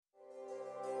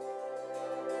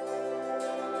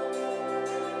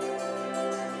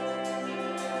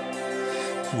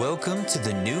Welcome to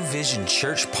the New Vision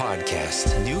Church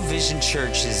podcast. New Vision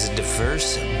Church is a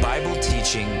diverse,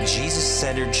 Bible-teaching,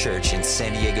 Jesus-centered church in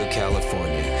San Diego,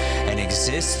 California, and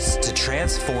exists to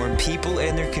transform people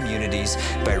and their communities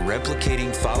by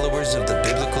replicating followers of the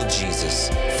biblical Jesus.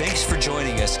 Thanks for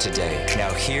joining us today.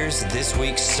 Now here's this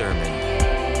week's sermon.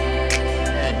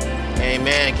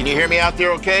 Amen. Can you hear me out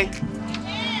there okay?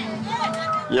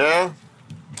 Yeah?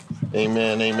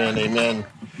 Amen, amen, amen.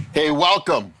 Hey,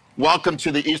 welcome. Welcome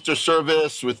to the Easter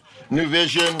service with New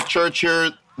Vision Church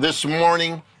here this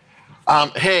morning.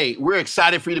 Hey, we're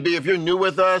excited for you to be. If you're new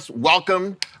with us,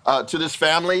 welcome to this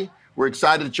family. We're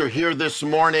excited that you're here this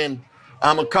morning.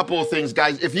 A couple of things,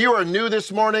 guys. If you are new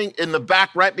this morning, in the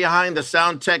back right behind the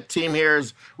sound tech team here,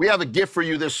 we have a gift for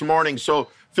you this morning. So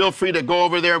feel free to go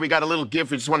over there. We got a little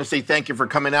gift. We just want to say thank you for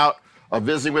coming out,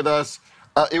 visiting with us.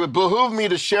 It would behoove me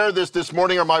to share this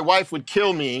morning, or my wife would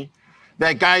kill me.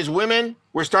 That, guys, women,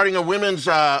 we're starting a women's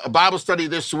Bible study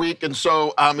this week, and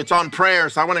so it's on prayer.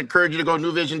 So I want to encourage you to go to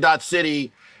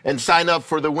newvision.city and sign up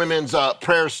for the women's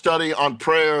prayer study on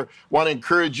prayer. Want to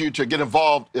encourage you to get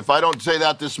involved. If I don't say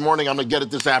that this morning, I'm going to get it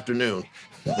this afternoon.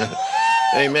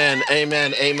 Amen,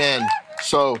 amen, amen.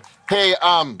 So, hey,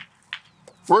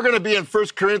 we're going to be in 1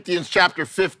 Corinthians chapter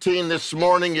 15 this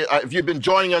morning. If you've been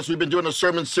joining us, we've been doing a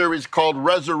sermon series called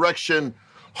Resurrection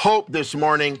Hope this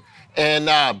morning. And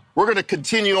we're going to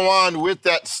continue on with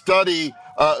that study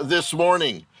this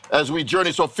morning as we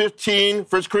journey. So 1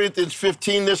 Corinthians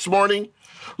 15 this morning.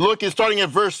 Look, it's starting at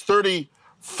verse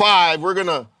 35. We're going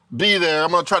to be there.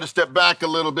 I'm going to try to step back a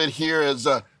little bit here as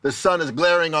the sun is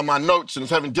glaring on my notes and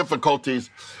it's having difficulties.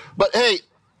 But hey,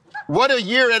 what a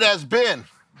year it has been.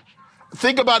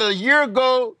 Think about it. A year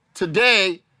ago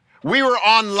today, we were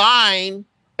online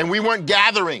and we weren't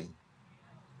gathering.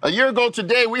 A year ago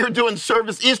today, we were doing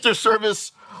Easter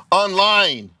service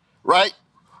online, right?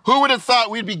 Who would have thought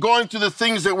we'd be going through the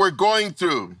things that we're going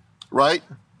through, right?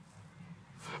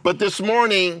 But this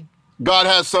morning, God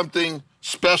has something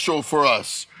special for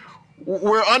us.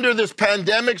 We're under this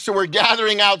pandemic, so we're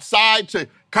gathering outside to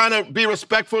kind of be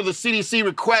respectful of the CDC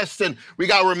request, and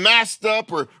we're masked up,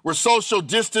 we're social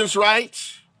distance, right?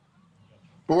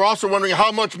 But we're also wondering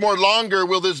how much more longer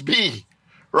will this be,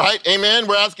 right? Amen?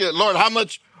 We're asking, Lord, how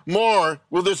much more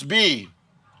will this be?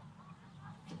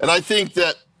 And I think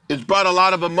that it's brought a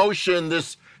lot of emotion.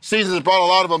 This season has brought a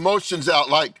lot of emotions out.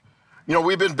 Like,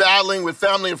 we've been battling with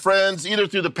family and friends, either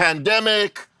through the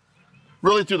pandemic,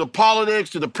 really through the politics,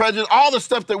 through the prejudice, all the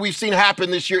stuff that we've seen happen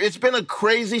this year. It's been a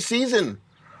crazy season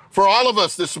for all of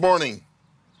us this morning.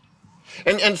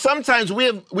 And sometimes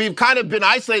we've kind of been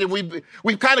isolated.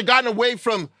 We've kind of gotten away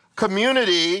from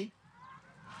community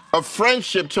of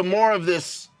friendship to more of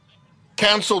this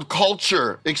canceled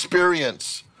culture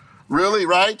experience. Really,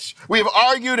 right? We have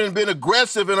argued and been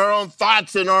aggressive in our own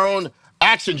thoughts and our own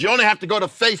actions. You only have to go to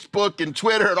Facebook and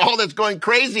Twitter and all that's going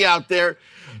crazy out there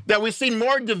that we've seen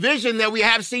more division than we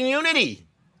have seen unity.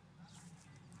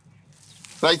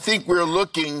 I think we're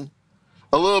looking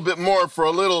a little bit more for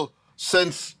a little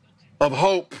sense of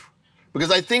hope, because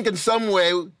I think in some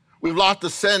way we've lost the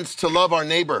sense to love our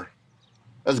neighbor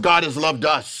as God has loved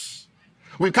us.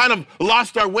 We've kind of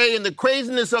lost our way in the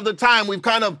craziness of the time. We've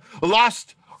kind of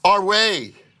lost our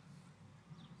way.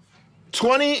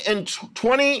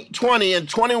 2020 and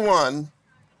 21,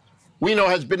 we know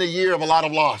has been a year of a lot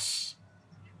of loss,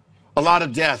 a lot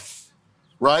of death,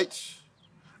 right?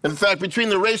 In fact, between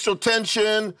the racial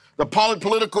tension, the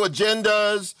political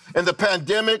agendas, and the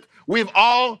pandemic, we've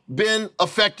all been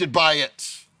affected by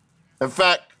it. In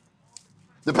fact,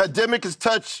 the pandemic has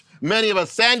touched many of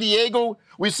us. San Diego,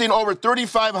 we've seen over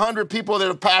 3,500 people that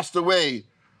have passed away.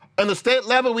 On the state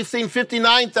level, we've seen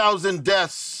 59,000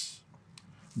 deaths.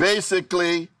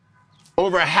 Basically,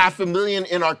 over 500,000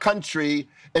 in our country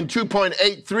and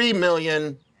 2.83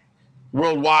 million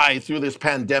worldwide through this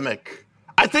pandemic.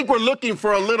 I think we're looking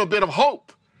for a little bit of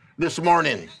hope this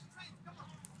morning.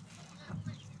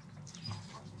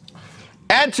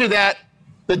 Add to that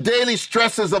the daily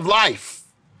stresses of life.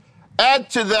 Add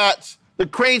to that the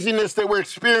craziness that we're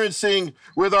experiencing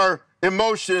with our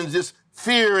emotions, this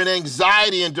fear and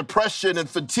anxiety and depression and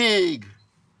fatigue.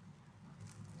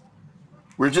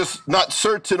 We're just not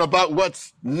certain about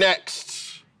what's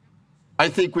next. I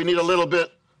think we need a little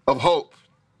bit of hope.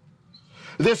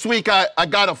 This week, I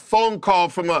got a phone call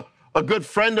from a good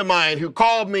friend of mine who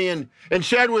called me and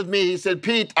shared with me. He said,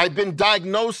 Pete, I've been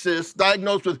diagnosed with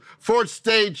 4th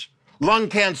stage lung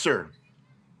cancer.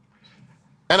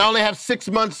 And I only have 6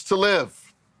 months to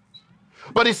live.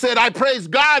 But he said, I praise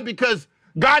God because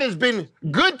God has been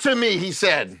good to me, he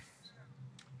said.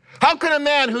 How can a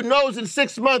man who knows in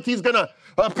 6 months he's going to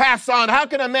pass on? How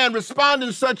can a man respond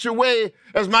in such a way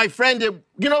as my friend did?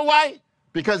 You know why?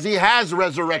 Because he has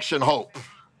resurrection hope.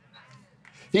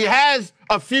 He has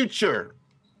a future.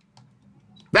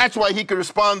 That's why he can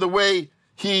respond the way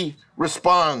he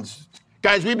responds.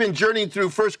 Guys, we've been journeying through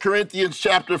 1 Corinthians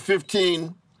chapter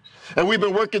 15, and we've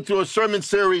been working through a sermon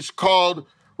series called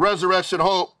Resurrection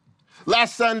Hope.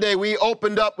 Last Sunday, we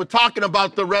opened up with talking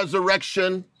about the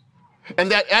resurrection,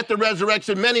 and that at the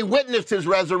resurrection, many witnessed his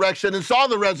resurrection and saw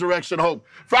the resurrection hope.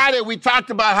 Friday, we talked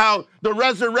about how the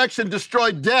resurrection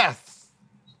destroyed death,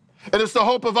 and it's the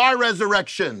hope of our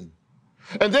resurrection.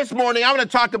 And this morning, I'm going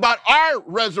to talk about our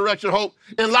resurrection hope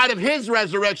in light of his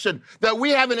resurrection, that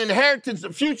we have an inheritance,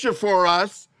 a future for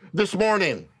us this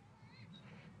morning.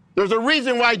 There's a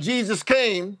reason why Jesus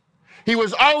came. He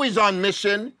was always on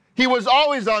mission. He was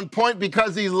always on point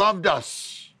because he loved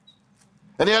us.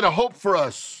 And he had a hope for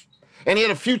us. And he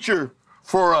had a future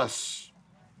for us.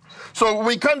 So when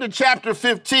we come to chapter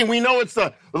 15, we know it's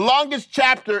the longest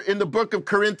chapter in the book of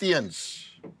Corinthians.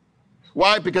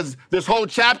 Why? Because this whole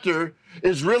chapter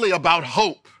is really about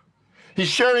hope. He's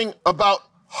sharing about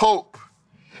hope.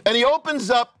 And he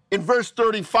opens up in verse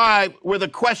 35 with a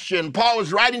question. Paul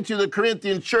was writing to the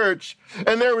Corinthian church,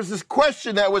 and there was this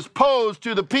question that was posed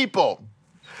to the people.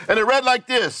 And it read like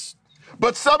this: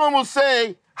 "But someone will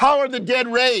say, how are the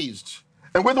dead raised?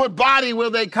 And with what body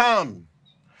will they come?"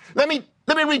 Let me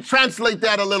retranslate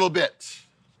that a little bit.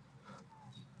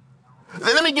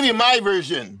 Let me give you my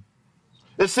version.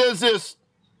 It says this: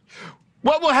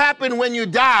 what will happen when you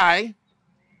die,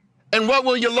 and what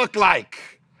will you look like?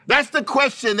 That's the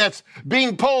question that's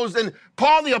being posed. And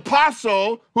Paul the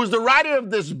Apostle, who's the writer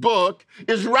of this book,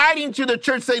 is writing to the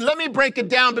church saying, let me break it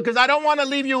down because I don't want to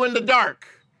leave you in the dark.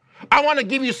 I want to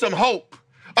give you some hope.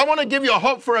 I want to give you a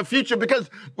hope for a future, because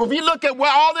if you look at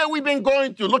all that we've been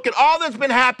going through, look at all that's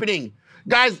been happening,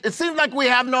 guys, it seems like we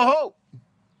have no hope.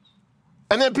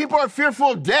 And then people are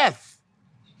fearful of death.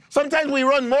 Sometimes we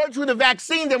run more to the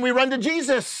vaccine than we run to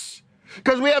Jesus,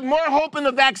 because we have more hope in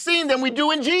the vaccine than we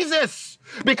do in Jesus,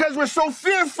 because we're so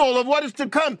fearful of what is to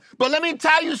come. But let me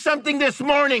tell you something this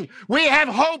morning. We have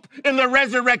hope in the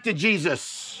resurrected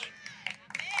Jesus.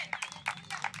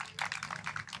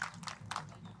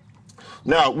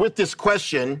 Now, with this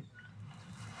question,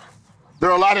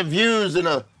 there are a lot of views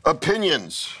and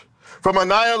opinions, from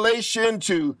annihilation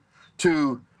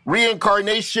to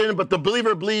reincarnation, but the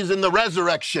believer believes in the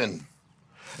resurrection.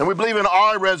 And we believe in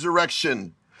our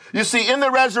resurrection. You see, in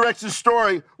the resurrection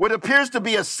story, what appears to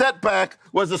be a setback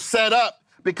was a setup,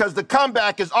 because the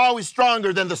comeback is always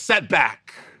stronger than the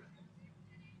setback.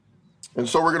 And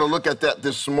so we're going to look at that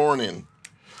this morning.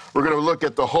 We're going to look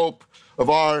at the hope of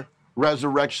our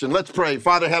resurrection. Let's pray.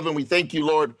 Father Heaven, we thank you,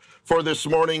 Lord, for this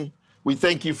morning. We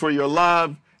thank you for your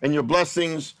love and your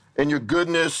blessings and your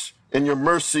goodness and your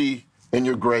mercy and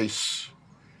your grace.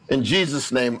 In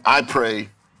Jesus' name, I pray,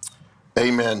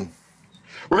 amen.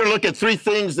 We're going to look at three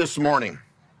things this morning.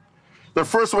 The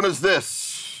first one is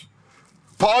this: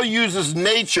 Paul uses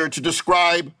nature to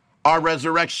describe our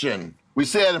resurrection. We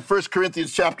see that in 1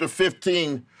 Corinthians chapter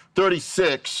 15,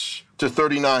 36 to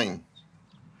 39.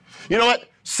 You know what?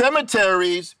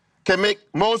 Cemeteries can make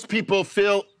most people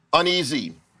feel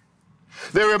uneasy.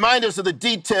 They remind us of the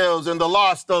details and the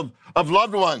loss of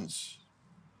loved ones.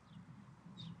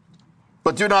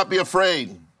 But do not be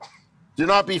afraid. Do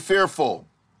not be fearful,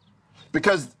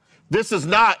 because this is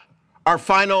not our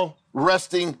final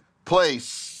resting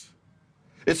place.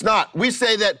 It's not. We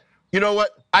say that, you know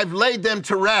what, I've laid them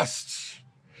to rest.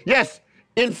 Yes,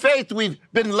 in faith we've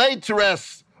been laid to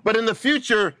rest, but in the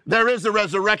future there is a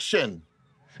resurrection.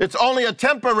 It's only a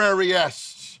temporary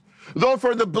rest. Though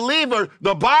for the believer,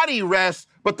 the body rests,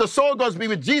 but the soul goes to be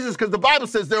with Jesus, because the Bible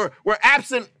says we're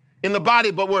absent in the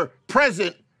body, but we're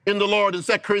present in the Lord in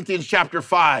 2 Corinthians chapter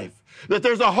 5. That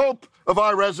there's a hope of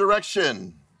our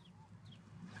resurrection.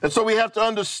 And so we have to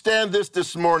understand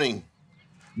this morning.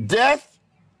 Death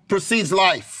precedes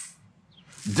life.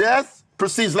 Death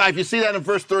precedes life. You see that in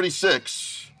verse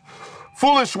 36.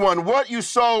 Foolish one, what you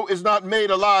sow is not made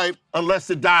alive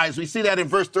unless it dies. We see that in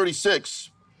verse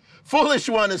 36. Foolish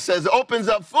one, it says, it opens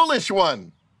up foolish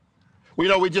one. We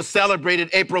know we just celebrated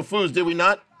April Fools, did we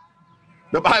not?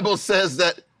 The Bible says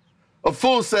that a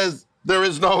fool says there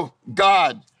is no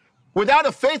God. Without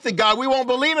a faith in God, we won't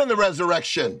believe in the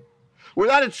resurrection.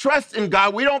 Without a trust in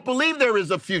God, we don't believe there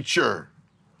is a future.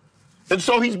 And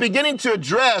so he's beginning to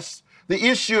address the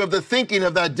issue of the thinking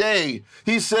of that day.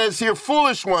 He says here,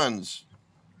 foolish ones,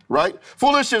 right?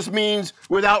 Foolishness means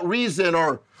without reason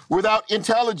or without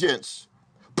intelligence.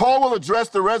 Paul will address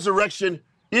the resurrection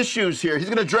issues here. He's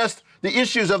going to address the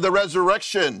issues of the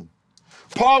resurrection.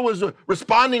 Paul was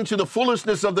responding to the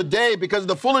foolishness of the day because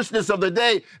the foolishness of the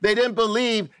day, they didn't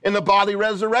believe in the bodily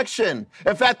resurrection.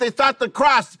 In fact, they thought the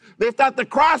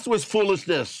cross was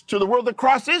foolishness. To the world, the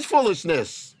cross is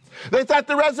foolishness. They thought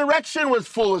the resurrection was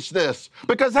foolishness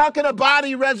because how can a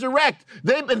body resurrect?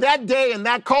 In that day, in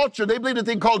that culture, they believed a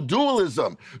thing called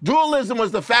dualism. Dualism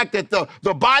was the fact that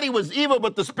the body was evil,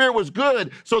 but the spirit was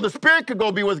good. So the spirit could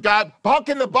go be with God. How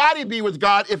can the body be with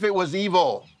God if it was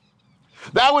evil?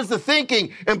 That was the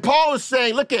thinking. And Paul was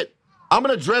saying, I'm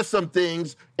going to address some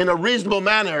things in a reasonable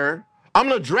manner. I'm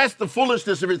going to address the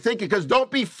foolishness of your thinking because don't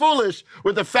be foolish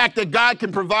with the fact that God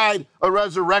can provide a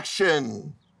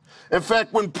resurrection. In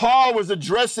fact, when Paul was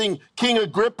addressing King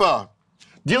Agrippa,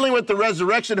 dealing with the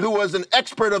resurrection, who was an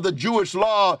expert of the Jewish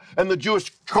law and the Jewish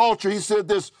culture, he said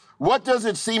this, "What does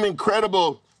it seem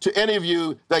incredible to any of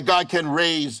you that God can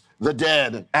raise the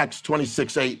dead?" Acts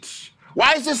 26:8.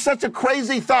 Why is this such a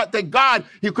crazy thought that God,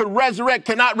 you could resurrect,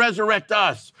 cannot resurrect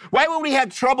us? Why would we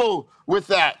have trouble with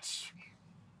that?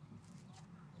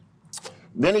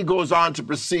 Then he goes on to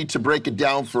proceed to break it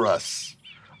down for us,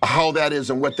 how that is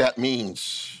and what that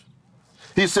means.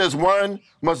 He says one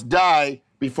must die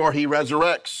before he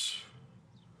resurrects.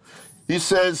 He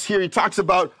says here, he talks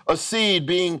about a seed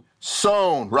being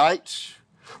sown, right?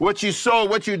 What you sow,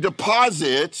 what you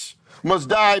deposit must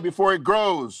die before it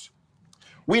grows.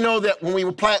 We know that when we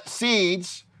plant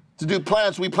seeds, to do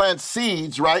plants, we plant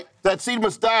seeds, right? That seed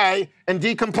must die and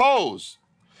decompose.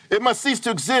 It must cease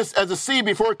to exist as a seed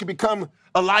before it can become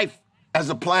a life as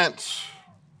a plant.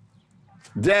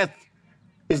 Death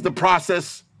is the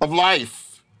process of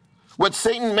life. What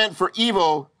Satan meant for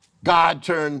evil, God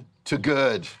turned to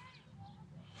good.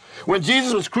 When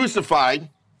Jesus was crucified,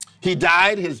 he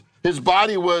died. His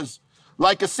body was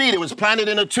like a seed. It was planted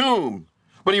in a tomb,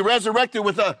 but he resurrected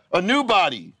with a new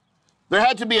body. There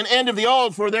had to be an end of the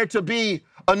old for there to be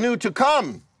a new to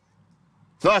come.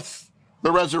 Thus,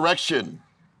 the resurrection.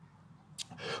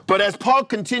 But as Paul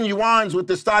continues on with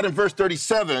this thought in verse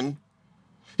 37,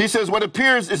 he says, what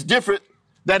appears is different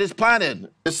that is planted.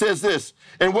 It says this,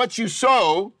 and what you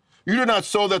sow, you do not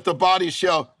sow that the body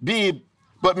shall be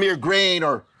but mere grain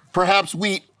or perhaps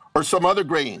wheat or some other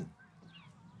grain.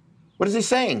 What is he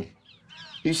saying?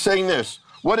 He's saying this,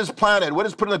 what is planted, what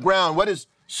is put in the ground, what is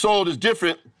sold is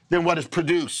different than what is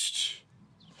produced.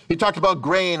 He talked about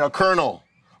grain or kernel,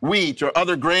 wheat or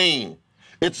other grain.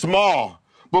 It's small,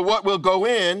 but what will go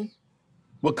in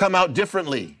will come out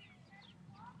differently.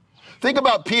 Think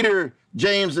about Peter,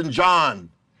 James, and John.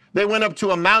 They went up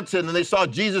to a mountain and they saw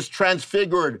Jesus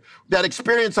transfigured. That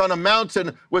experience on a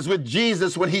mountain was with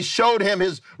Jesus when he showed him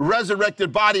his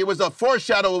resurrected body. It was a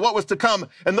foreshadow of what was to come,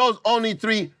 and those only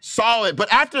three saw it.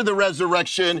 But after the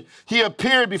resurrection, he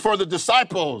appeared before the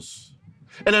disciples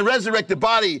in a resurrected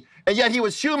body, and yet he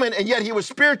was human, and yet he was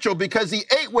spiritual because he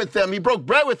ate with them, he broke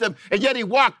bread with them, and yet he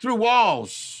walked through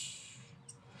walls.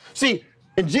 See,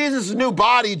 in Jesus' new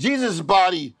body, Jesus'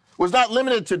 body was not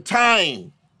limited to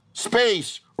time,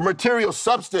 space, or material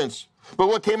substance, but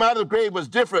what came out of the grave was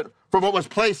different from what was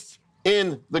placed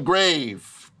in the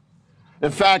grave.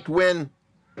 In fact, when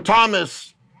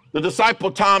Thomas, the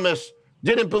disciple Thomas,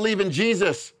 didn't believe in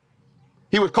Jesus,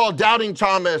 he was called Doubting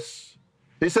Thomas.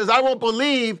 He says, I won't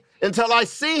believe until I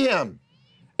see him.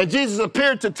 And Jesus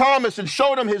appeared to Thomas and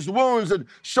showed him his wounds and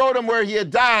showed him where he had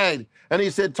died. And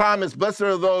he said, Thomas, blessed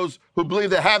are those who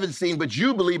believe that haven't seen, but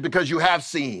you believe because you have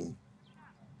seen.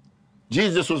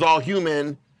 Jesus was all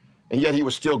human, and yet he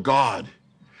was still God.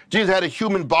 Jesus had a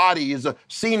human body, is a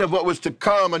scene of what was to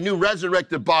come, a new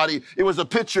resurrected body. It was a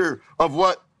picture of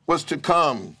what was to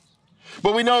come.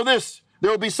 But we know this,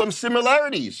 there will be some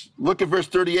similarities. Look at verse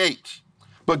 38.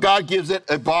 But God gives it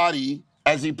a body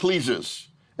as he pleases,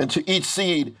 and to each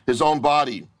seed his own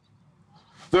body.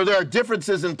 There are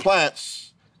differences in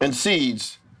plants and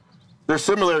seeds. There are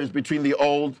similarities between the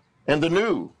old and the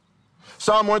new.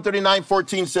 Psalm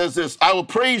 139:14 says this, I will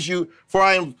praise you, for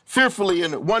I am fearfully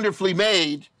and wonderfully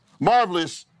made.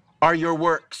 Marvelous are your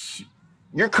works.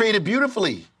 You're created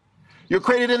beautifully. You're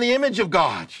created in the image of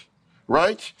God,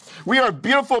 right? We are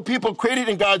beautiful people created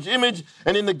in God's image,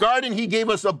 and in the garden, he gave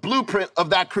us a blueprint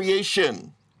of that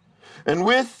creation. And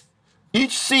with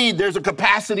each seed, there's a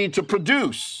capacity to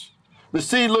produce. The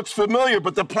seed looks familiar,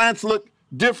 but the plants look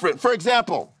different. For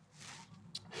example,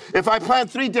 if I plant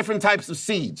 3 different types of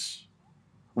seeds,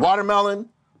 watermelon,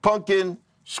 pumpkin,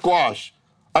 squash.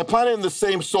 I plant it in the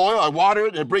same soil, I water it,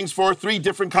 and it brings forth 3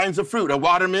 different kinds of fruit, a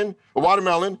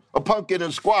watermelon, a pumpkin,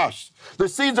 and squash. The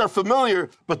seeds are familiar,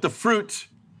 but the fruit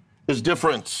is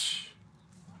different.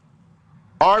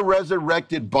 Our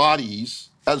resurrected bodies,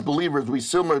 as believers, we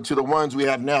similar to the ones we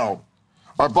have now,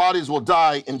 Our bodies will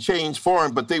die and change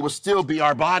form, but they will still be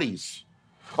our bodies.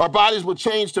 Our bodies will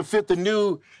change to fit the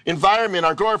new environment.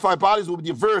 Our glorified bodies will be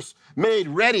diverse, made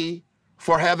ready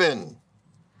for heaven.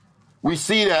 We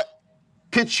see that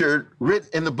pictured, written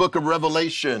in the book of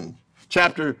Revelation,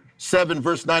 chapter 7,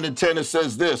 verse 9 and 10. It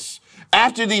says this: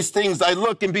 "After these things I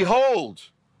look, and behold,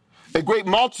 a great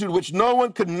multitude which no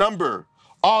one could number,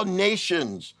 all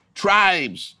nations,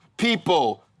 tribes,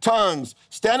 people, tongues,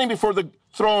 standing before the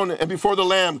throne and before the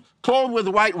Lamb, clothed with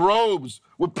white robes,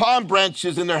 with palm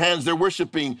branches in their hands, they're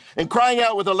worshiping, and crying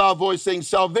out with a loud voice, saying,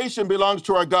 'Salvation belongs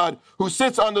to our God, who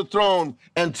sits on the throne,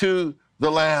 and to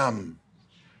the Lamb.'"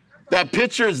 That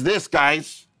picture is this,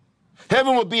 guys.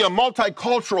 Heaven will be a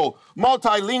multicultural,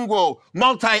 multilingual,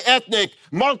 multi-ethnic,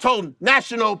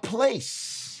 multinational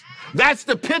place. That's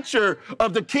the picture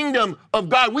of the kingdom of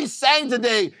God. We sang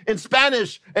today in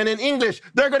Spanish and in English.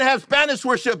 They're going to have Spanish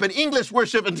worship and English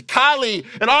worship and Kali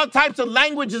and all types of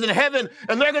languages in heaven,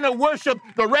 and they're going to worship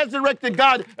the resurrected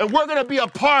God, and we're going to be a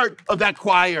part of that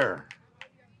choir.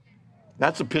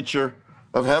 That's a picture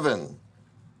of heaven.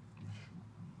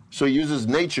 So he uses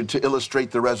nature to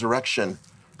illustrate the resurrection.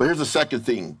 But here's the second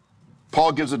thing.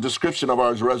 Paul gives a description of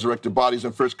our resurrected bodies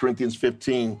in 1 Corinthians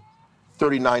 15,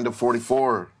 39 to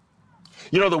 44.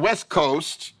 You know, the West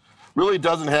Coast really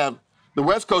doesn't have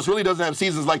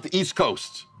seasons like the East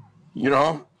Coast. You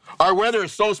know, our weather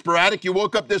is so sporadic. You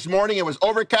woke up this morning, it was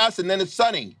overcast, and then it's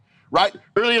sunny, right?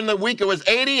 Earlier in the week, it was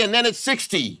 80, and then it's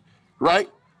 60, right?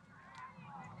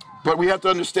 But we have to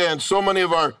understand, so many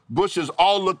of our bushes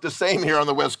all look the same here on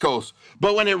the West Coast.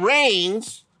 But when it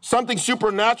rains, something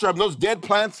supernatural, those dead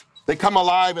plants, they come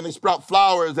alive and they sprout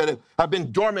flowers that have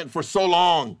been dormant for so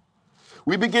long.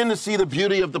 We begin to see the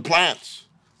beauty of the plants.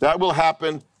 That will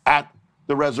happen at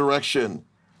the resurrection.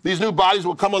 These new bodies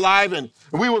will come alive, and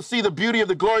we will see the beauty of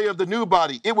the glory of the new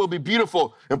body. It will be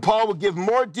beautiful. And Paul will give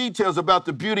more details about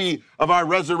the beauty of our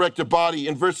resurrected body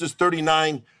in verses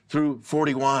 39 through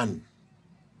 41.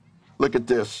 Look at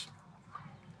this.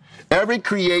 Every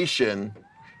creation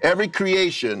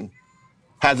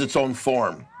has its own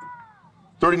form.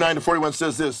 39 to 41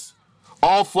 says this: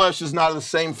 "All flesh is not of the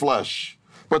same flesh,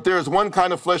 but there is one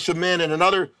kind of flesh of men, and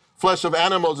another flesh of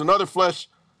animals, another flesh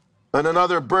and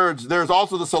another birds. There's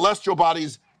also the celestial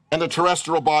bodies and the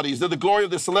terrestrial bodies. The glory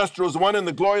of the celestial is one, and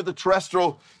the glory of the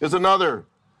terrestrial is another.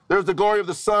 There's the glory of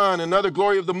the sun, another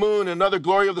glory of the moon, another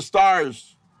glory of the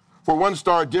stars. For one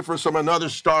star differs from another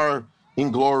star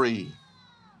in glory."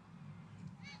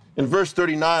 In verse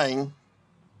 39,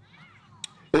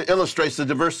 it illustrates the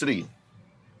diversity.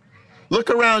 Look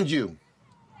around you.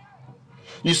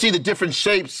 You see the different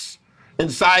shapes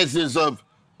and sizes of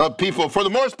people. For the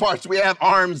most part, we have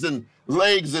arms and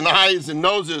legs and eyes and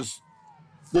noses.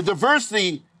 The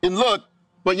diversity in look,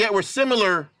 but yet we're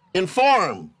similar in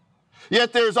form.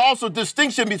 Yet there's also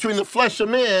distinction between the flesh of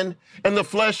men and the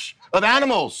flesh of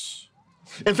animals.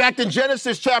 In fact, in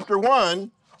Genesis chapter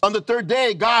 1, on the third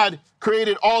day, God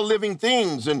created all living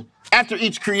things. And after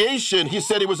each creation, he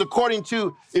said it was according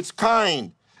to its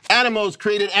kind. Animals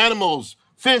created animals.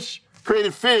 Fish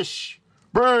created fish.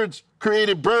 Birds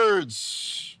created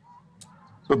birds.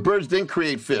 But birds didn't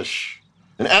create fish.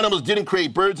 And animals didn't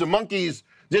create birds. And monkeys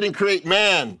didn't create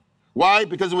man. Why?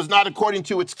 Because it was not according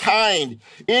to its kind.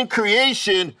 In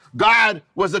creation, God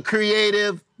was a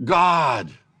creative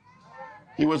God.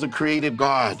 He was a creative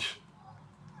God.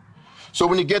 So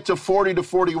when you get to 40 to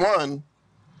 41,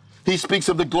 he speaks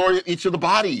of the glory of each of the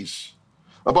bodies,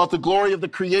 about the glory of the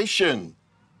creation.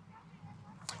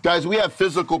 Guys, we have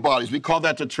physical bodies. We call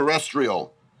that the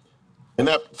terrestrial. And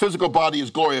that physical body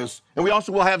is glorious. And we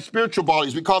also will have spiritual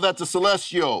bodies. We call that the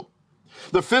celestial.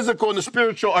 The physical and the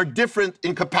spiritual are different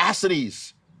in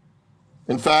capacities.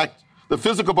 In fact, the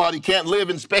physical body can't live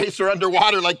in space or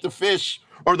underwater like the fish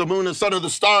or the moon and sun or the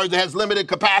stars. It has limited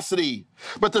capacity.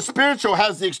 But the spiritual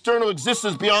has the external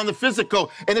existence beyond the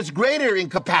physical, and it's greater in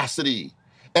capacity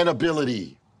and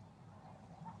ability.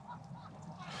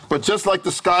 But just like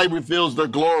the sky reveals their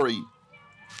glory,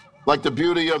 like the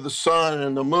beauty of the sun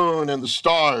and the moon and the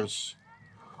stars,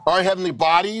 our heavenly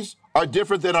bodies are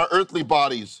different than our earthly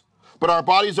bodies. But our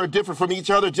bodies are different from each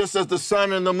other, just as the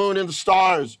sun and the moon and the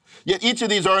stars. Yet each of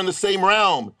these are in the same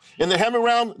realm. In the heavenly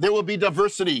realm, there will be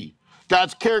diversity.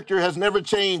 God's character has never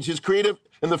changed. His creative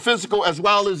in the physical as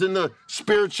well as in the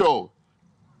spiritual.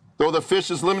 Though the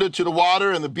fish is limited to the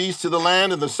water and the beast to the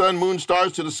land and the sun, moon,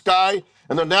 stars to the sky,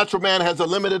 and the natural man has a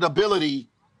limited ability,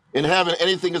 in heaven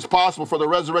anything is possible for the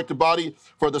resurrected body,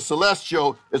 for the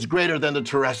celestial is greater than the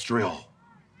terrestrial.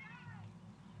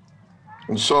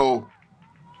 And so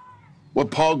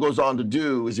what Paul goes on to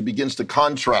do is he begins to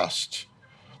contrast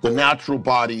the natural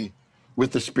body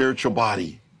with the spiritual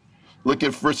body. Look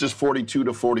at verses 42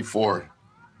 to 44.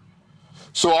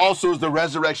 So also is the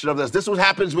resurrection of this. This is what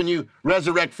happens when you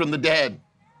resurrect from the dead.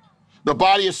 The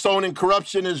body is sown in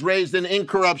corruption, is raised in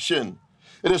incorruption.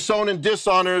 It is sown in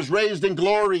dishonor, is raised in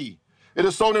glory. It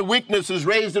is sown in weakness, is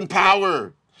raised in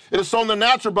power. It is sown the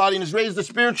natural body and is raised the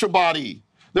spiritual body.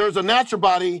 There is a natural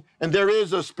body and there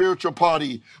is a spiritual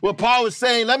body. What Paul is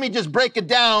saying, let me just break it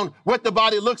down what the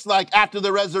body looks like after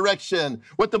the resurrection.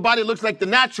 What the body looks like, the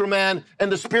natural man and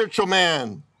the spiritual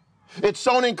man. It's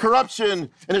sown in corruption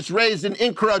and it's raised in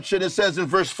incorruption, it says in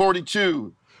verse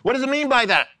 42. What does it mean by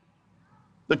that?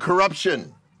 The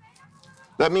corruption.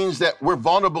 That means that we're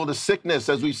vulnerable to sickness,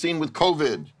 as we've seen with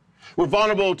COVID. We're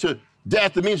vulnerable to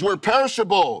death. It means we're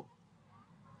perishable.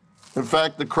 In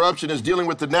fact, the corruption is dealing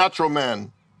with the natural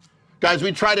man. Guys,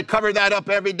 we try to cover that up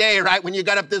every day, right? When you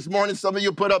got up this morning, some of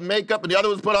you put up makeup and the other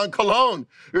ones put on cologne.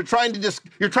 You're trying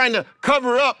to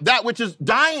cover up that which is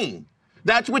dying,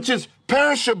 that which is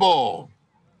perishable.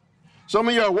 Some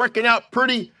of you are working out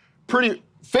pretty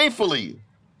faithfully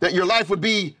that your life would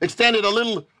be extended a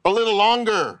little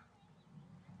longer.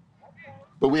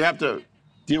 But we have to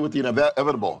deal with the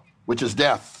inevitable, which is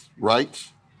death, right?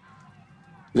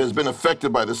 It has been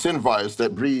affected by the sin virus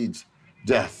that breeds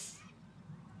death.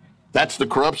 That's the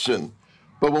corruption.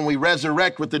 But when we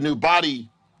resurrect with the new body,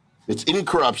 it's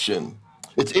incorruption.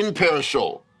 It's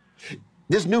imperishable.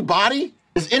 This new body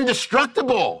is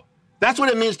indestructible. That's what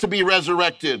it means to be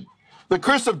resurrected. The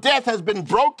curse of death has been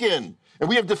broken, and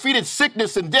we have defeated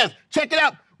sickness and death. Check it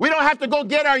out. We don't have to go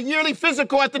get our yearly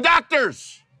physical at the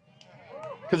doctor's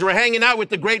because we're hanging out with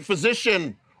the great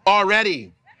physician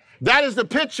already. That is the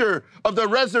picture of the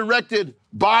resurrected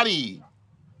body.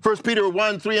 1 Peter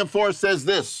 1, 3 and 4 says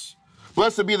this: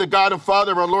 Blessed be the God and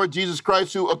Father of our Lord Jesus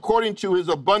Christ, who according to his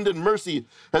abundant mercy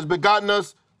has begotten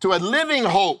us to a living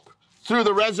hope through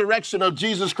the resurrection of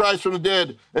Jesus Christ from the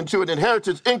dead, and to an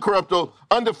inheritance incorruptible,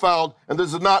 undefiled, and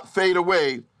does not fade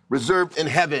away, reserved in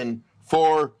heaven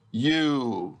for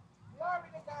you.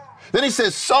 Then he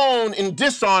says, sown in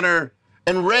dishonor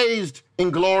and raised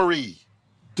in glory.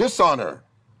 Dishonor.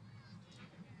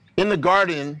 In the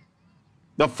garden,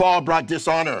 the fall brought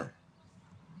dishonor,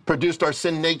 produced our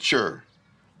sin nature,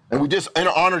 and we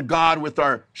dishonored God with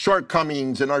our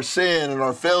shortcomings and our sin and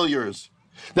our failures.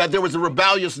 That there was a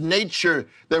rebellious nature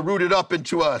that rooted up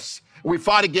into us. We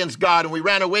fought against God and we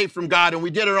ran away from God and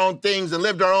we did our own things and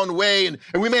lived our own way and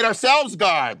we made ourselves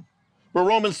God. But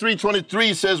Romans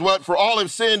 3:23 says what? For all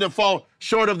have sinned and fall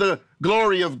short of the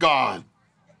glory of God.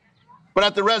 But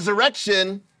at the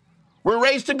resurrection, we're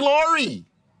raised to glory.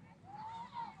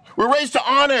 We're raised to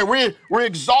honor. We're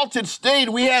exalted state.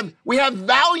 We have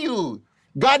value.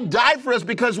 God died for us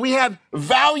because we have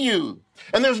value.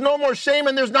 And there's no more shame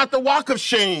and there's not the walk of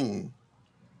shame.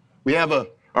 We have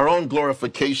our own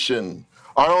glorification,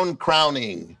 our own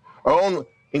crowning, our own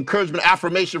encouragement,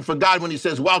 affirmation for God when he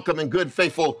says, welcome and good,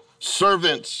 faithful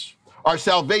servants. Our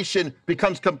salvation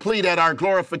becomes complete at our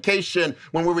glorification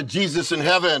when we're with Jesus in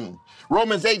heaven.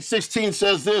 Romans 8:16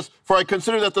 says this: for I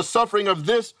consider that the suffering of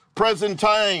this present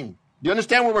time. Do you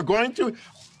understand what we're going through?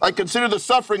 I consider the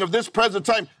suffering of this present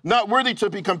time not worthy to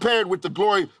be compared with the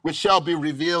glory which shall be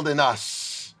revealed in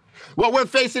us. What we're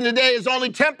facing today is only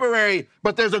temporary,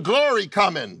 but there's a glory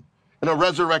coming in a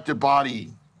resurrected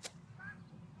body.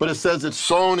 But it says it's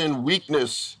sown in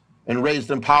weakness and raised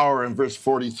in power in verse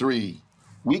 43.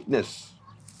 Weakness.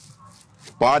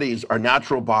 Bodies, our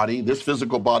natural body, this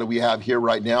physical body we have here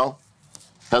right now,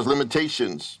 has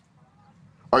limitations.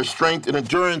 Our strength and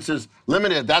endurance is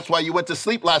limited. That's why you went to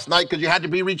sleep last night, because you had to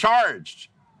be recharged.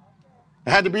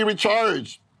 It had to be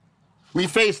recharged. We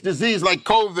face disease like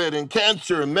COVID and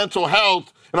cancer and mental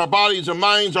health, and our bodies and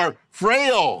minds are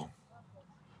frail.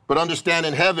 But understand,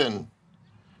 in heaven,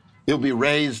 it'll be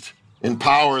raised in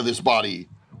power, this body.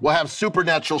 We'll have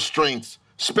supernatural strength,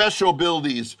 special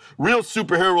abilities. Real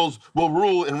superheroes will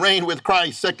rule and reign with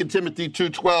Christ, 2 Timothy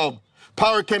 2:12.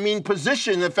 Power can mean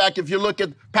position. In fact, if you look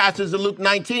at passages in Luke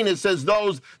 19, it says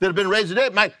those that have been raised to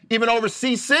death might even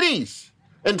oversee cities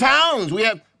and towns. We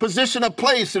have position of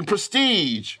place and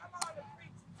prestige.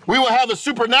 We will have a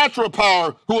supernatural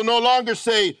power who will no longer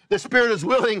say the spirit is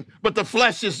willing, but the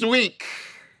flesh is weak.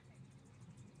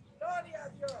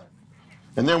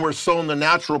 And then we're sown the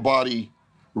natural body,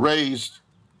 raised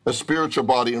a spiritual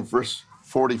body in verse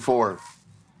 44.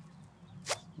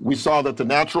 We saw that the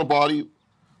natural body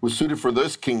was suited for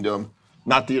this kingdom,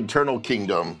 not the eternal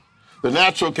kingdom. The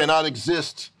natural cannot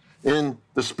exist in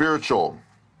the spiritual.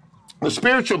 The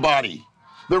spiritual body,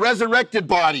 the resurrected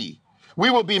body,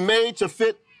 we will be made to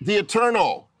fit the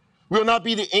eternal. We will not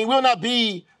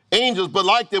be angels, but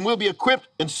like them, we'll be equipped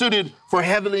and suited for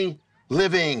heavenly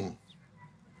living.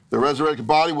 The resurrected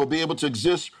body will be able to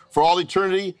exist for all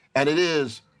eternity, and it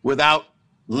is without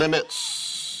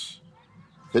limits.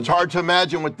 It's hard to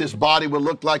imagine what this body will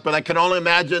look like, but I can only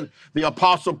imagine the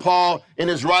Apostle Paul in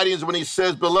his writings when he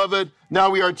says, "Beloved, now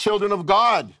we are children of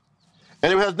God,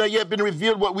 and it has not yet been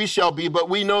revealed what we shall be, but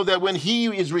we know that when he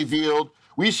is revealed,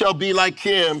 we shall be like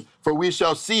him, for we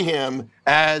shall see him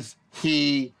as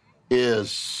he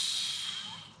is."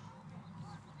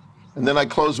 And then I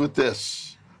close with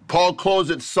this. Paul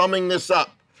closes summing this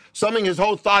up, summing his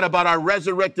whole thought about our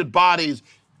resurrected bodies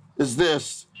is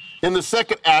this: in the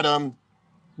second Adam,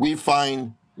 we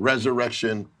find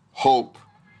resurrection hope.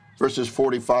 Verses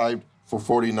 45 to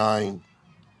 49.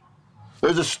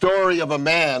 There's a story of a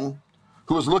man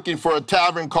who was looking for a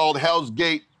tavern called Hell's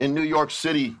Gate in New York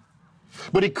City,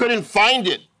 but he couldn't find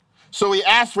it. So he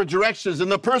asked for directions,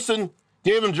 and the person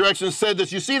gave him directions, said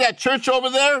this: "You see that church over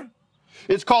there?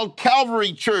 It's called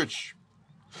Calvary Church.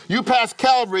 You pass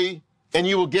Calvary, and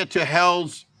you will get to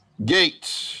Hell's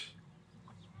Gate."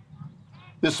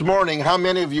 This morning, how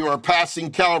many of you are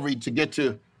passing Calvary to get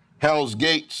to Hell's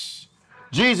Gates?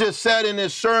 Jesus said in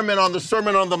his sermon on the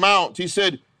Sermon on the Mount, he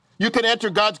said, "You can enter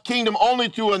God's kingdom only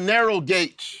through a narrow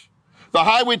gate. The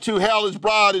highway to hell is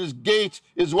broad, and his gate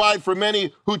is wide for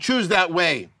many who choose that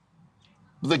way.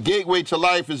 The gateway to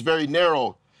life is very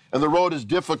narrow, and the road is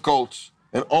difficult,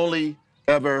 and only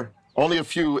a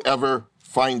few ever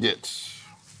find it."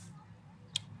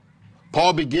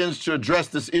 Paul begins to address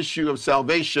this issue of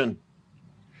salvation.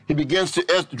 He begins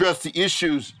to address the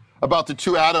issues about the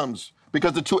two Adams,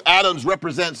 because the two Adams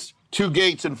represents two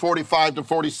gates in 45 to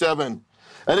 47.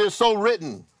 And it is so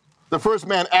written. The first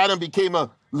man, Adam, became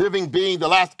a living being. The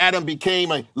last Adam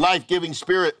became a life-giving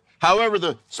spirit. However,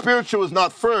 the spiritual is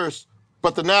not first,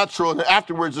 but the natural, and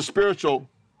afterwards the spiritual.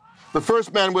 The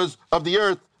first man was of the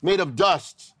earth, made of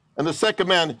dust, and the second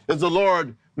man is the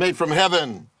Lord, made from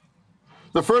heaven.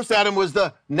 The first Adam was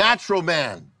the natural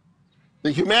man,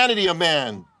 the humanity of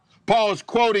man. Paul is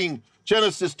quoting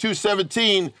Genesis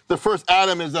 2:17. The first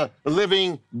Adam is a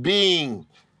living being.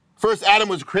 First Adam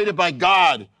was created by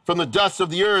God from the dust of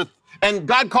the earth, and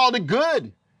God called it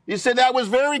good. He said that was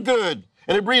very good.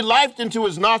 And it breathed life into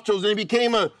his nostrils, and he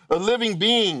became a living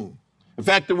being. In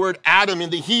fact, the word Adam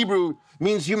in the Hebrew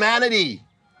means humanity,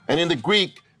 and in the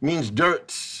Greek means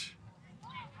dirt.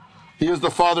 He is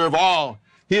the father of all.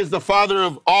 He is the father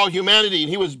of all humanity, and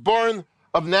he was born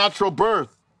of natural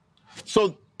birth.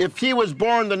 So if he was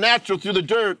born the natural through the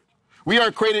dirt, we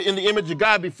are created in the image of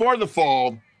God before the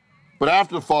fall, but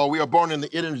after the fall, we are born in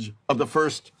the image of the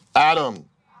first Adam.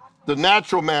 The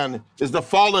natural man is the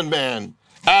fallen man.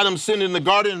 Adam sinned in the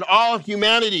garden, and all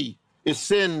humanity is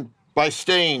sinned by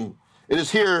stain. It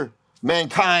is here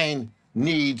mankind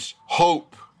needs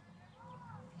hope.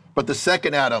 But the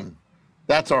second Adam,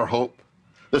 that's our hope.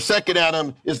 The second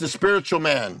Adam is the spiritual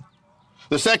man.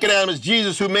 The second Adam is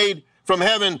Jesus, who made from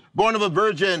heaven, born of a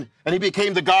virgin, and he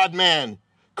became the God-man.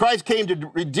 Christ came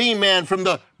to redeem man from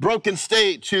the broken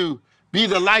state, to be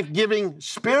the life-giving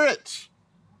spirit.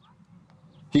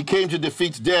 He came to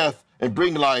defeat death and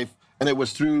bring life, and it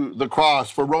was through the cross.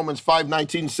 For Romans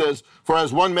 5:19 says, "For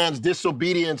as one man's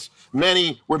disobedience,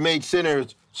 many were made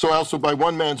sinners, so also by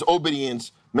one man's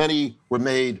obedience, many were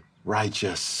made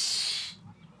righteous."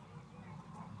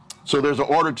 So there's an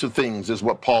order to things, is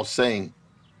what Paul's saying.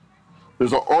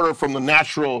 There's an order from the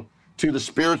natural to the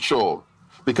spiritual,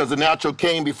 because the natural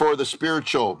came before the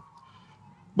spiritual.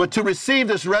 But to receive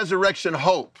this resurrection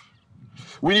hope,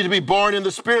 we need to be born in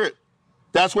the Spirit.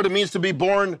 That's what it means to be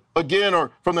born again,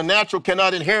 or from the natural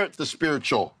cannot inherit the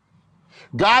spiritual.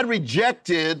 God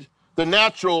rejected the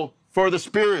natural for the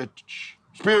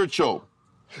spiritual.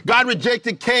 God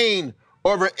rejected Cain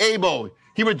over Abel.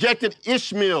 He rejected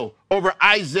Ishmael over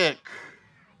Isaac.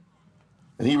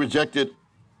 And he rejected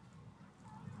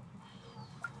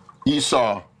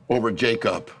Esau over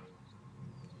Jacob.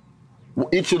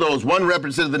 Each of those, one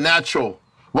represented the natural,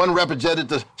 one represented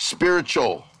the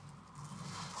spiritual.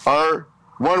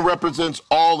 One represents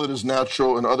all that is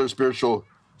natural and other spiritual.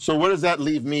 So where does that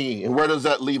leave me, and where does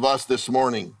that leave us this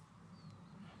morning?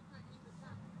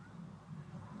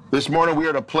 This morning we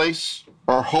are to place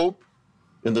our hope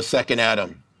in the second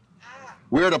Adam.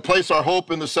 We are to place our hope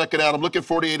in the second Adam. Look at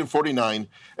 48 and 49.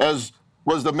 As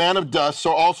was the man of dust,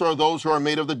 so also are those who are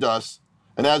made of the dust.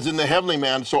 And as in the heavenly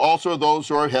man, so also are those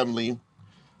who are heavenly.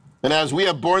 And as we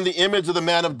have borne the image of the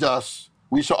man of dust,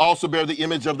 we shall also bear the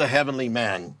image of the heavenly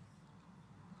man.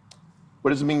 What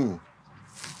does it mean?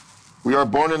 We are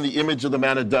born in the image of the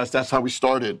man of dust. That's how we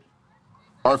started.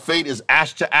 Our fate is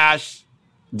ash to ash,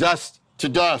 dust to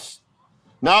dust.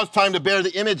 Now it's time to bear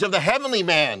the image of the heavenly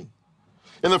man.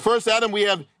 In the first Adam, we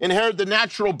have inherited the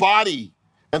natural body.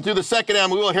 And through the second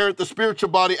Adam, we will inherit the spiritual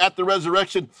body at the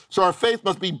resurrection. So our faith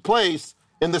must be placed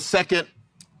in the second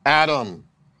Adam.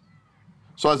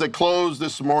 So as I close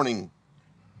this morning,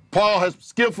 Paul has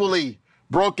skillfully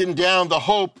broken down the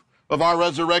hope of our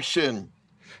resurrection.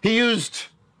 He used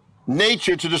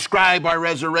nature to describe our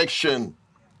resurrection.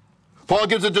 Paul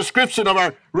gives a description of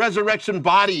our resurrection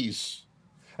bodies.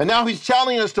 And now he's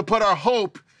challenging us to put our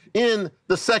hope in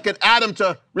the second Adam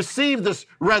to receive this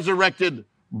resurrected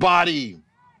body.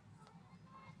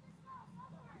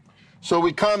 So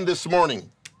we come this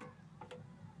morning.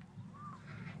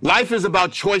 Life is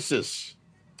about choices.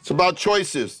 It's about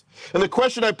choices. And the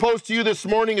question I pose to you this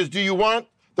morning is, do you want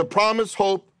the promised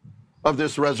hope of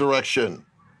this resurrection?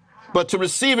 But to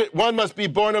receive it, one must be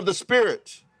born of the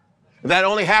Spirit. And that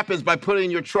only happens by putting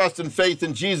your trust and faith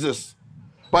in Jesus,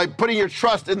 by putting your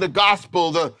trust in the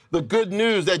gospel, the good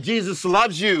news that Jesus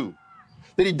loves you,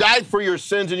 that he died for your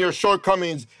sins and your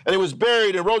shortcomings, and he was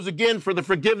buried and rose again for the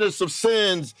forgiveness of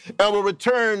sins and will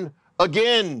return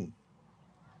again.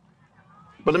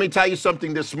 But let me tell you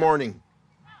something this morning.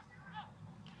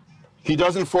 He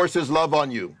doesn't force his love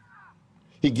on you.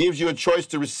 He gives you a choice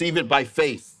to receive it by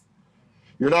faith.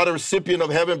 You're not a recipient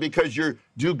of heaven because you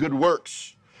do good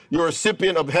works. You're a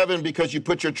recipient of heaven because you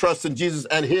put your trust in Jesus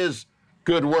and his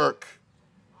good work.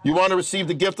 You want to receive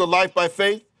the gift of life by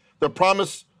faith, the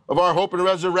promise of our hope and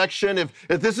resurrection. If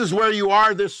this is where you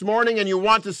are this morning and you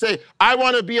want to say, I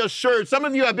want to be assured. Some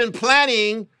of you have been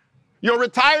planning your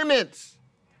retirement,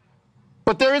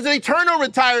 but there is an eternal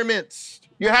retirement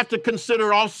you have to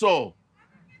consider also.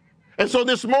 And so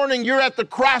this morning, you're at the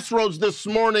crossroads this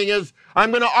morning as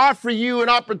I'm going to offer you an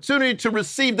opportunity to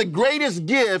receive the greatest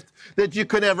gift that you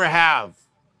could ever have.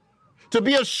 To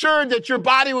be assured that your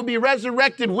body will be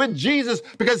resurrected with Jesus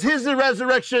because his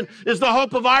resurrection is the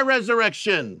hope of our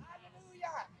resurrection.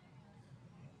 Hallelujah.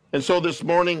 And so this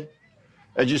morning,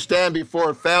 as you stand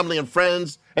before family and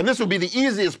friends, and this will be the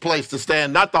easiest place to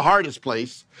stand, not the hardest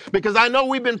place, because I know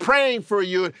we've been praying for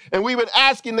you and we've been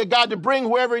asking that God to bring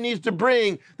whoever he needs to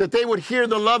bring, that they would hear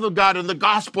the love of God and the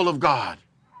gospel of God.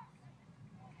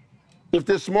 If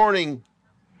this morning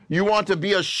you want to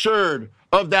be assured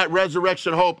of that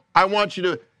resurrection hope, I want you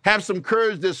to have some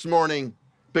courage this morning,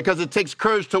 because it takes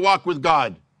courage to walk with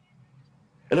God.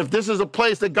 And if this is a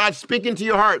place that God's speaking to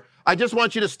your heart, I just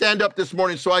want you to stand up this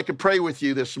morning so I can pray with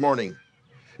you this morning.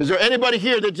 Is there anybody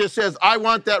here that just says, I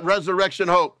want that resurrection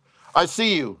hope? I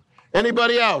see you.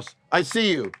 Anybody else? I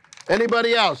see you.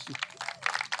 Anybody else?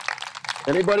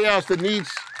 Anybody else that needs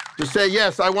to say,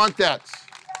 yes, I want that.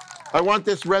 I want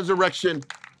this resurrection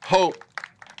hope.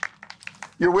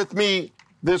 You're with me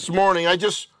this morning. I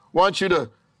just want you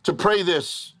to pray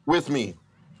this with me.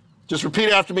 Just repeat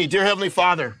after me. Dear Heavenly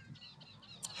Father,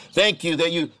 thank you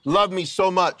that you love me so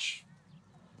much,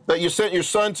 that you sent your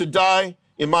son to die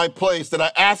in my place, that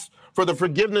I asked for the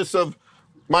forgiveness of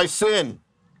my sin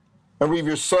and receive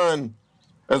your son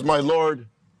as my Lord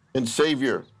and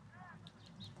Savior.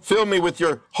 Fill me with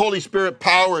your Holy Spirit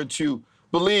power to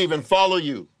believe and follow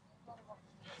you.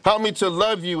 Help me to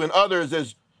love you and others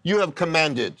as you have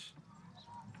commanded.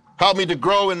 Help me to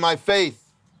grow in my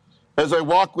faith as I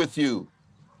walk with you.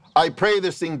 I pray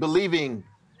this thing believing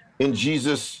in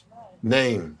Jesus'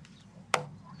 name.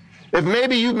 If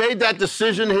maybe you made that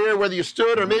decision here, whether you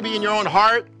stood or maybe in your own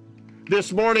heart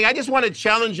this morning, I just want to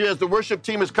challenge you as the worship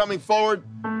team is coming forward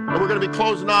and we're going to be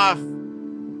closing off,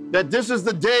 that this is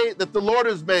the day that the Lord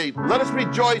has made. Let us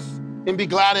rejoice and be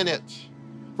glad in it.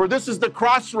 For this is the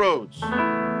crossroads.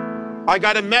 I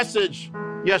got a message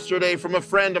yesterday from a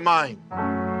friend of mine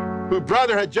whose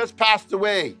brother had just passed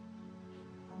away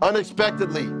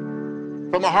unexpectedly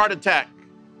from a heart attack.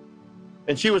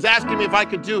 And she was asking me if I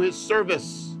could do his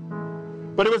service.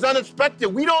 But it was unexpected.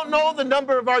 We don't know the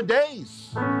number of our days.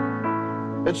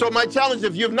 And so my challenge,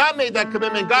 if you've not made that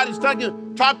commitment, God is telling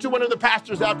you, talk to one of the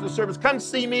pastors after the service. Come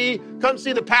see me. Come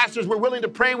see the pastors. We're willing to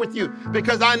pray with you,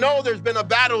 because I know there's been a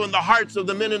battle in the hearts of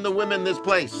the men and the women in this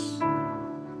place,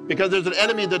 because there's an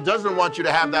enemy that doesn't want you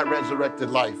to have that resurrected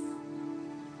life.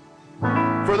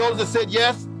 For those that said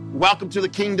yes, welcome to the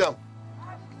kingdom.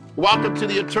 Welcome to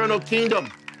the eternal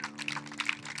kingdom.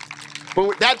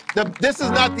 But this is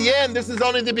not the end. This is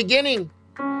only the beginning.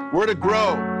 We're to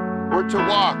grow. We're to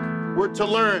walk. We're to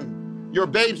learn. You're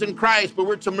babes in Christ, but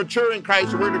we're to mature in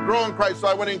Christ, and we're to grow in Christ. So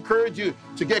I want to encourage you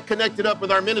to get connected up with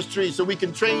our ministry so we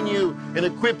can train you and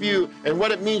equip you in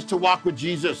what it means to walk with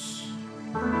Jesus.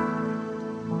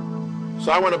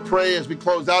 So I want to pray as we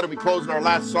close out, and we close in our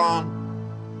last song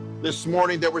this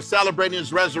morning, that we're celebrating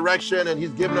his resurrection, and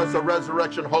he's given us a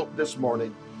resurrection hope this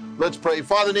morning. Let's pray.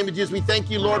 Father, in the name of Jesus, we thank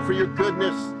you, Lord, for your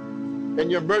goodness.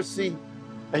 and your mercy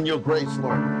and your grace,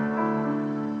 Lord.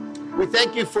 We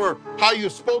thank you for how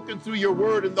you've spoken through your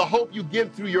word and the hope you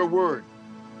give through your word.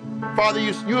 Father,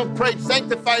 you have prayed,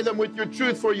 sanctify them with your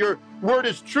truth, for your word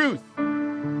is truth.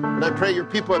 And I pray your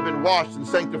people have been washed and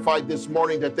sanctified this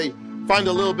morning, that they find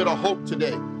a little bit of hope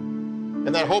today.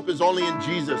 And that hope is only in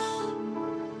Jesus.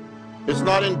 It's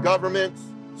not in government.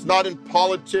 It's not in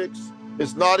politics.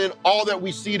 It's not in all that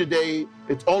we see today.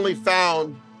 It's only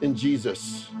found in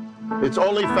Jesus. It's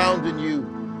only found in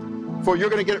you. For you're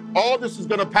going to get, all this is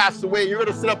going to pass away. You're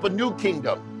going to set up a new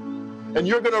kingdom. And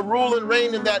you're going to rule and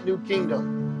reign in that new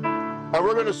kingdom. And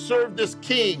we're going to serve this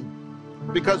king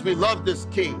because we love this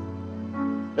king.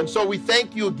 And so we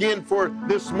thank you again for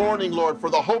this morning, Lord,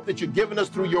 for the hope that you've given us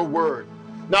through your word.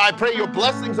 Now I pray your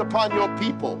blessings upon your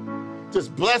people.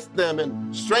 Just bless them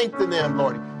and strengthen them,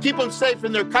 Lord. Keep them safe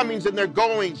in their comings and their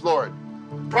goings, Lord.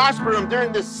 Prosper them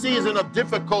during this season of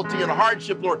difficulty and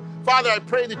hardship, Lord. Father, I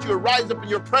pray that you would rise up and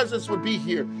your presence would be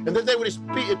here, and that they would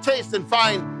taste and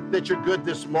find that you're good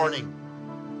this morning.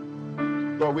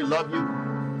 Lord, we love you.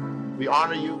 We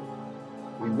honor you.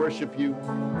 We worship you.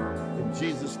 In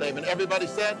Jesus' name. And everybody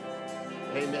said,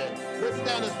 amen. Let's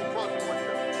stand as we close in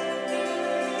worship.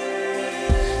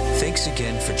 Thanks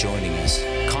again for joining us.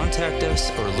 Contact us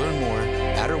or learn more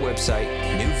at our website,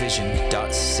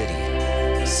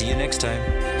 newvision.city. See you next time.